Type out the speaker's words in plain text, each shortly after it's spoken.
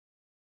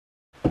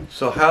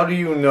So how do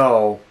you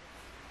know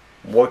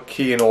what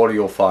key an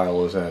audio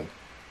file is in?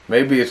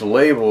 Maybe it's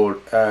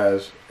labeled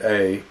as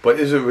A, but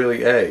is it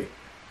really A?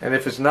 And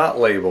if it's not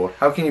labeled,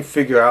 how can you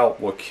figure out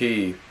what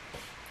key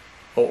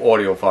an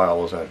audio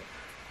file is in?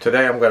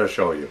 Today I'm going to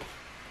show you.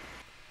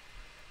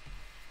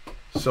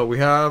 So we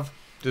have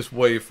this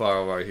WAV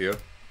file right here.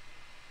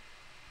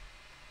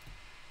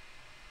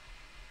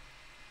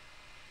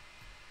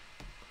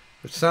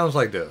 It sounds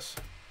like this.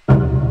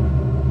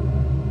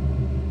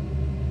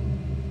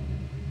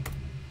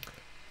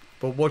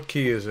 But what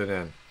key is it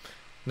in?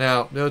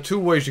 Now, there are two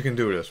ways you can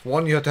do this.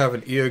 One, you have to have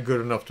an ear good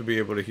enough to be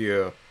able to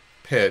hear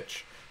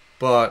pitch.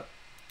 But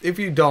if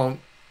you don't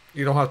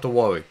have to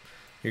worry.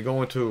 You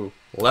go into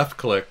left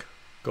click,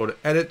 go to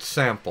Edit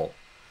Sample.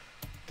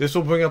 This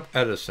will bring up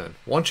Edison.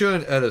 Once you're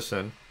in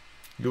Edison,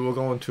 you will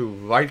go into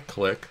right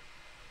click,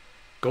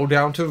 go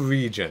down to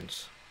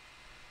Regions.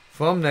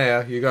 From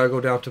there, you got to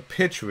go down to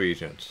Pitch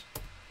Regions.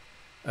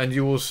 And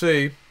you will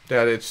see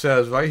that it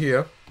says right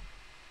here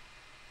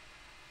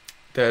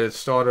that it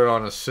started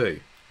on a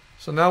C.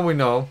 So now we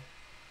know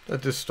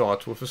that this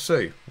starts with a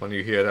C when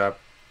you hear that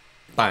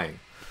bang.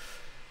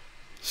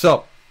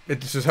 So, if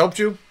this has helped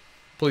you,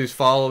 please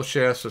follow,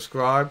 share,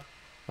 subscribe.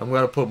 I'm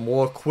going to put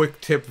more quick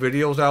tip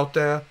videos out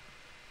there.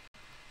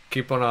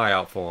 Keep an eye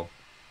out for them.